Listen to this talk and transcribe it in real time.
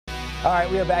All right,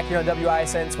 we are back here on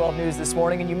WISN 12 News this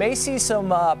morning, and you may see some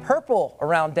purple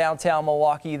around downtown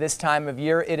Milwaukee this time of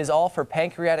year. It is all for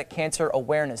Pancreatic Cancer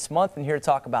Awareness Month, and here to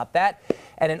talk about that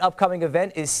and an upcoming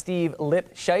event is Steve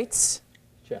Lipschitz.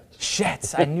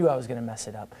 Schetz. I knew I was going to mess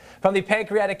it up. From the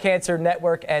Pancreatic Cancer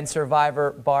Network and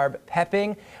survivor Barb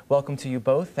Pepping. Welcome to you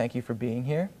both. Thank you for being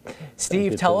here.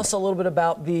 Steve, tell us a little bit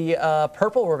about the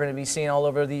purple we're going to be seeing all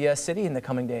over the city in the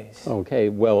coming days. Okay,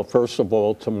 well, first of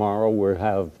all, tomorrow we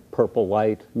have Purple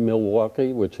Light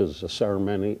Milwaukee, which is a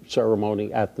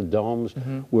ceremony at the Domes.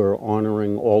 We're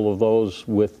honoring all of those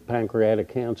with pancreatic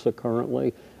cancer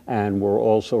currently, and we're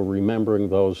also remembering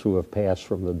those who have passed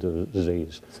from the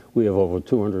disease. We have over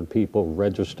 200 people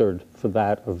registered for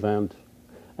that event.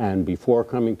 And before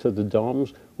coming to the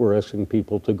Domes, we're asking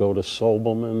people to go to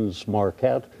Sobelman's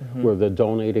Market, where they're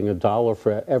donating $1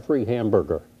 for every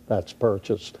hamburger that's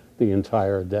purchased the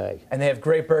entire day. And they have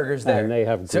great burgers there. And they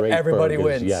have great burgers. So everybody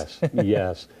wins. Yes,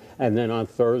 yes. And then on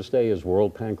Thursday is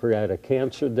World Pancreatic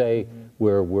Cancer Day,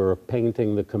 where we're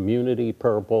painting the community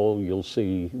purple. You'll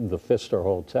see the Pfister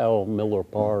Hotel, Miller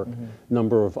Park,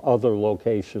 number of other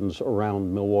locations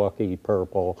around Milwaukee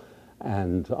purple.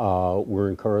 And we're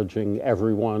encouraging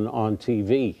everyone on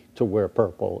TV to wear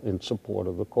purple in support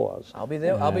of the cause. I'll be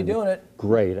there. I'll be doing it.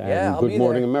 Great. And yeah, Good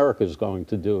Morning America is going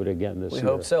to do it again this year. We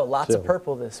hope so. Lots of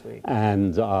purple this week.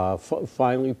 And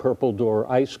finally, Purple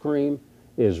Door Ice Cream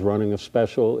is running a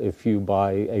special. If you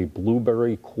buy a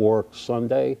blueberry quark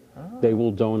sundae, they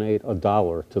will donate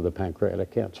 $1 to the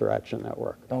Pancreatic Cancer Action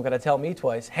Network. Don't gotta tell me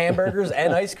twice. Hamburgers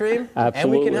and ice cream, Absolutely.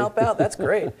 And we can help out. That's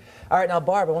great. All right, now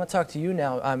Barb, I want to talk to you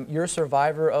now. You're a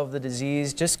survivor of the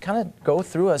disease. Just kind of go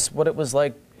through us what it was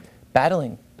like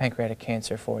battling pancreatic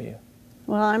cancer for you.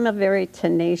 Well, I'm a very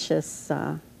tenacious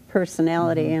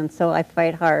personality, and so I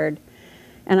fight hard.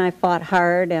 And I fought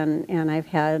hard, and I've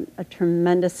had a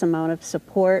tremendous amount of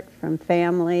support from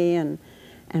family and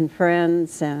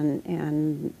friends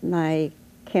and my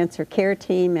cancer care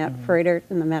team at Froedtert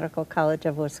and the Medical College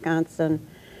of Wisconsin.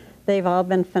 They've all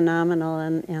been phenomenal,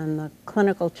 and the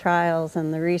clinical trials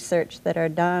and the research that are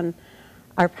done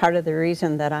are part of the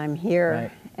reason that I'm here.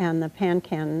 Right. And the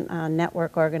PanCan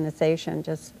Network organization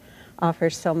just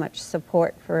offers so much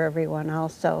support for everyone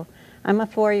else. So I'm a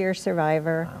 4-year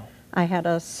survivor. Wow. I had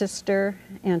a sister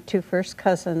and 2 first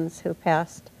cousins who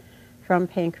passed from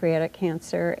pancreatic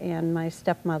cancer, and my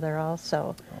stepmother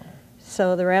also. Oh.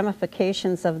 So the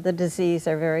ramifications of the disease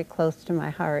are very close to my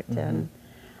heart, and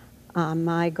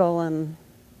my goal in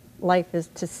life is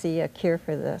to see a cure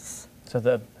for this. So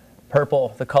the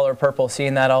purple, the color purple,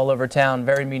 seeing that all over town,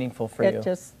 very meaningful for you. It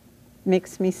just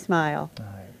makes me smile. All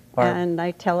right. Barb. And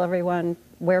I tell everyone,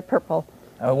 wear purple.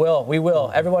 We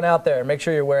will. Everyone out there, make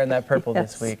sure you're wearing that purple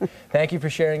Yes. this week. Thank you for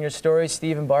sharing your story.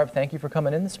 Steve and Barb, thank you for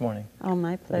coming in this morning. Oh,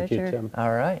 my pleasure. Thank you, Tim.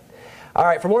 All right. All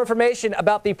right, for more information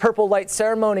about the Purple Light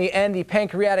Ceremony and the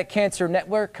Pancreatic Cancer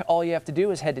Network, all you have to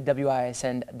do is head to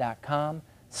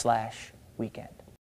WISN.com/weekend.